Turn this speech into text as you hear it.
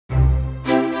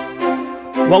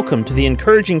Welcome to the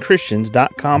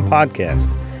encouragingchristians.com podcast.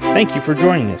 Thank you for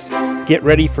joining us. Get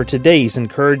ready for today's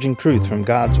encouraging truth from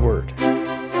God's Word.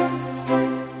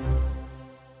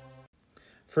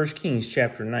 1 Kings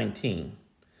chapter 19,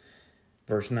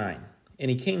 verse 9.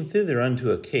 And he came thither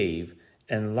unto a cave,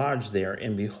 and lodged there,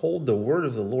 and behold, the word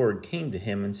of the Lord came to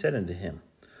him, and said unto him,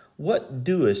 What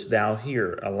doest thou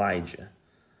here, Elijah?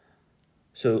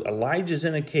 So Elijah's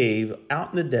in a cave, out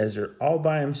in the desert, all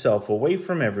by himself, away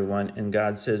from everyone, and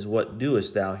God says, What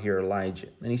doest thou here, Elijah?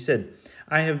 And he said,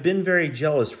 I have been very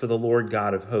jealous for the Lord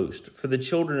God of hosts, for the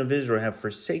children of Israel have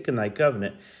forsaken thy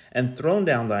covenant, and thrown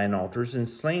down thine altars, and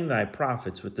slain thy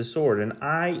prophets with the sword, and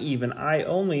I, even I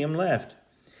only, am left,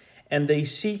 and they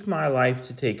seek my life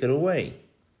to take it away.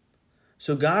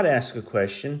 So God asks a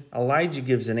question, Elijah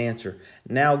gives an answer.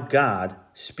 Now God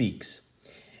speaks.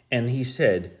 And he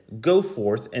said, Go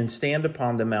forth and stand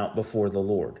upon the mount before the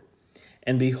Lord.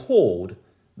 And behold,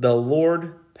 the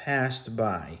Lord passed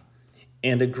by,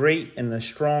 and a great and a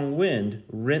strong wind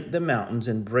rent the mountains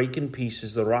and brake in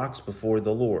pieces the rocks before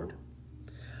the Lord.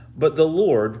 But the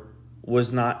Lord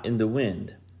was not in the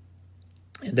wind.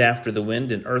 And after the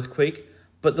wind an earthquake,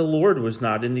 but the Lord was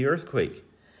not in the earthquake.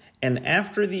 And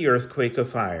after the earthquake a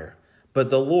fire, but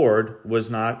the Lord was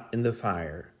not in the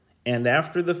fire. And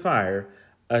after the fire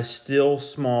a still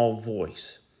small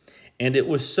voice. And it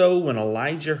was so when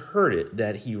Elijah heard it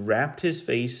that he wrapped his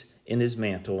face in his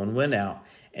mantle and went out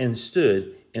and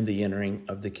stood in the entering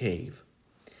of the cave.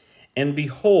 And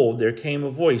behold, there came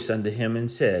a voice unto him and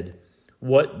said,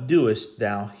 What doest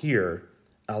thou here,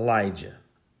 Elijah?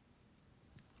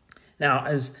 Now,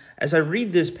 as I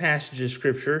read this passage of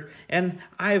Scripture, and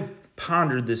I've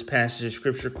pondered this passage of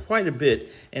Scripture quite a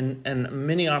bit and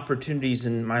many opportunities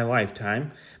in my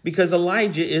lifetime, because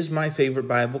Elijah is my favorite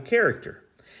Bible character.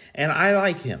 And I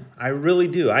like him. I really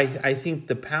do. I think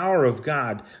the power of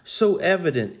God so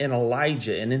evident in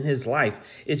Elijah and in his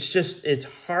life. It's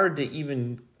hard to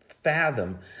even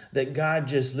fathom that God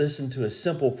just listened to a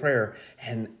simple prayer,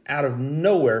 and out of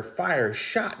nowhere fire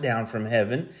shot down from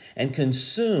heaven and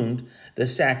consumed the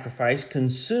sacrifice,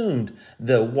 consumed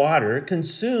the water,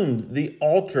 consumed the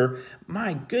altar.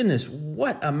 My goodness,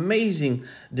 what amazing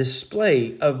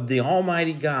display of the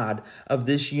Almighty God of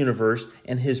this universe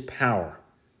and his power.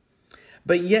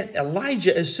 But yet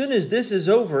Elijah, as soon as this is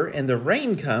over and the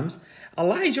rain comes,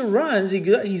 Elijah runs.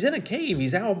 He's in a cave.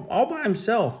 He's out all by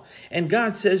himself. And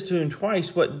God says to him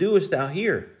twice, What doest thou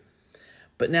here?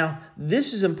 But now,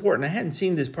 this is important. I hadn't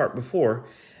seen this part before,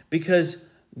 because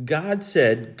God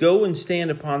said, Go and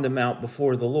stand upon the mount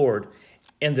before the Lord.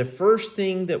 And the first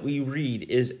thing that we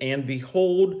read is, And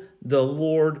behold, the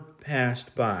Lord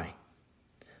passed by.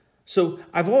 So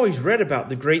I've always read about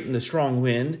the great and the strong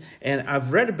wind, and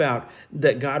I've read about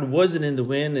that God wasn't in the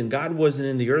wind, and God wasn't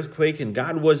in the earthquake, and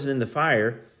God wasn't in the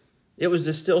fire. It was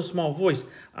the still small voice.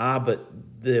 But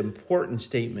the important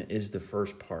statement is the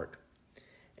first part.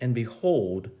 And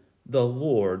behold, the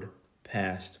Lord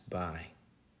passed by.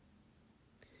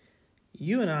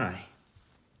 You and I,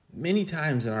 many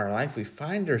times in our life, we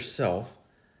find ourselves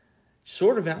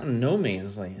sort of out in no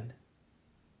man's land.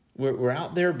 We're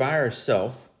out there by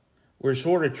ourselves. We're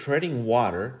sort of treading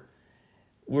water.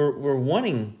 We're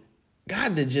wanting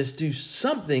God to just do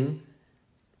something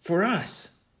for us.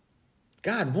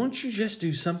 God, won't you just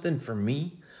do something for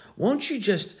me? Won't you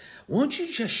just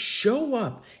show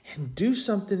up and do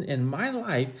something in my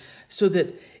life so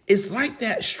that it's like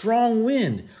that strong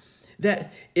wind,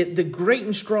 the great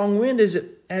and strong wind as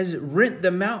it rent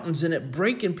the mountains and it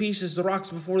break in pieces the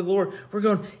rocks before the Lord. We're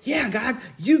going, yeah, God,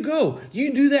 you go.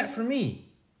 You do that for me.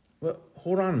 Well,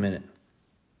 hold on a minute.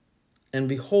 And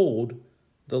behold,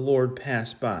 the Lord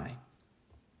passed by.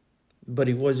 But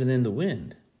he wasn't in the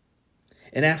wind.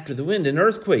 And after the wind, an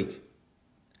earthquake.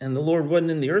 And the Lord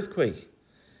wasn't in the earthquake.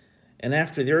 And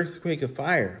after the earthquake, a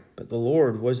fire. But the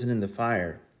Lord wasn't in the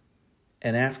fire.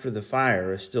 And after the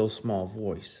fire, a still small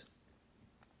voice.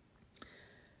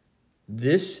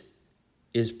 This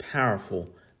is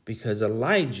powerful because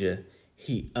Elijah,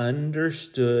 he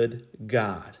understood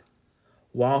God.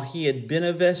 While he had been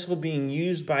a vessel being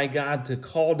used by God to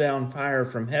call down fire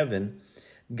from heaven,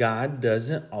 God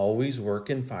doesn't always work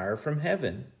in fire from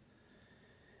heaven.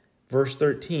 Verse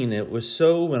 13, it was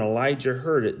so when Elijah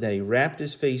heard it that he wrapped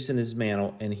his face in his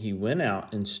mantle, and he went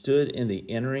out and stood in the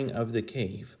entering of the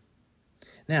cave.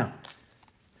 Now,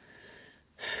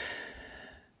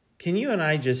 can you and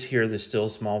I just hear the still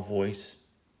small voice?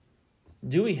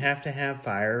 Do we have to have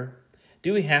fire?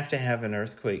 Do we have to have an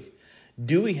earthquake?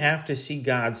 Do we have to see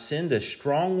God send a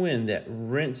strong wind that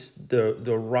rents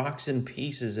the rocks in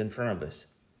pieces in front of us?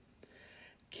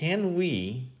 Can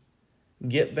we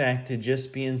get back to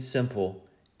just being simple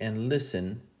and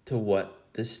listen to what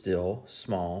the still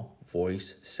small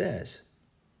voice says.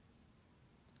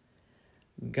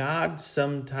 God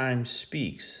sometimes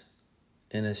speaks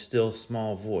in a still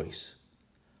small voice.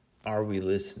 Are we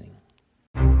listening?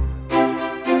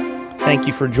 Thank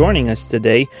you for joining us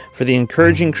today for the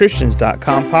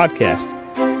EncouragingChristians.com podcast.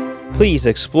 Please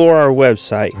explore our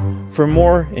website for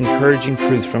more encouraging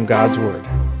truths from God's Word.